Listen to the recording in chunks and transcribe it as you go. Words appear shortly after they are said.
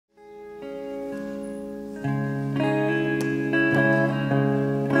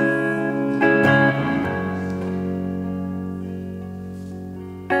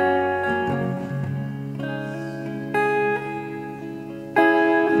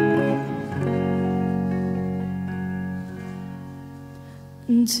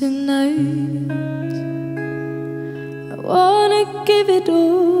And tonight I wanna give it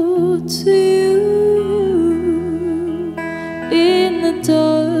all to you. In the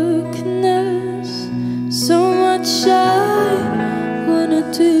darkness, so much I wanna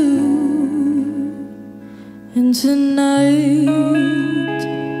do. And tonight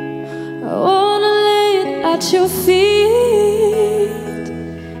I wanna lay it at your feet,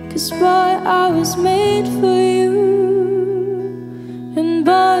 'cause boy, I was made for you, and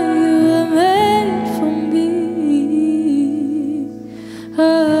boy, you were made for me.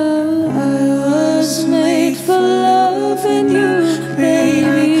 Oh, I was made for loving you,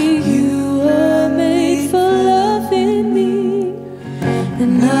 baby. You were made for loving me,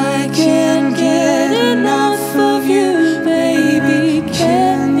 and I can't get enough of you, baby.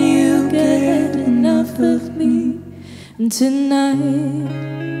 Can you get enough of me? And tonight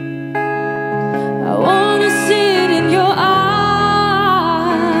I wanna see it in your eyes,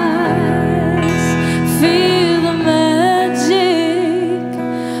 feel the magic,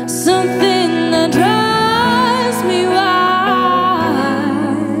 something that drives me wild.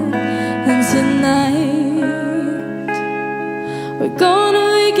 And tonight we're gonna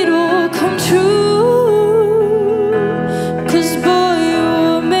make it all come true, 'cause boy, you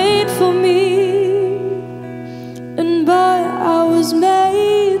were made for me, and boy, I was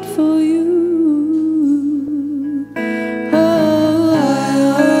made for you.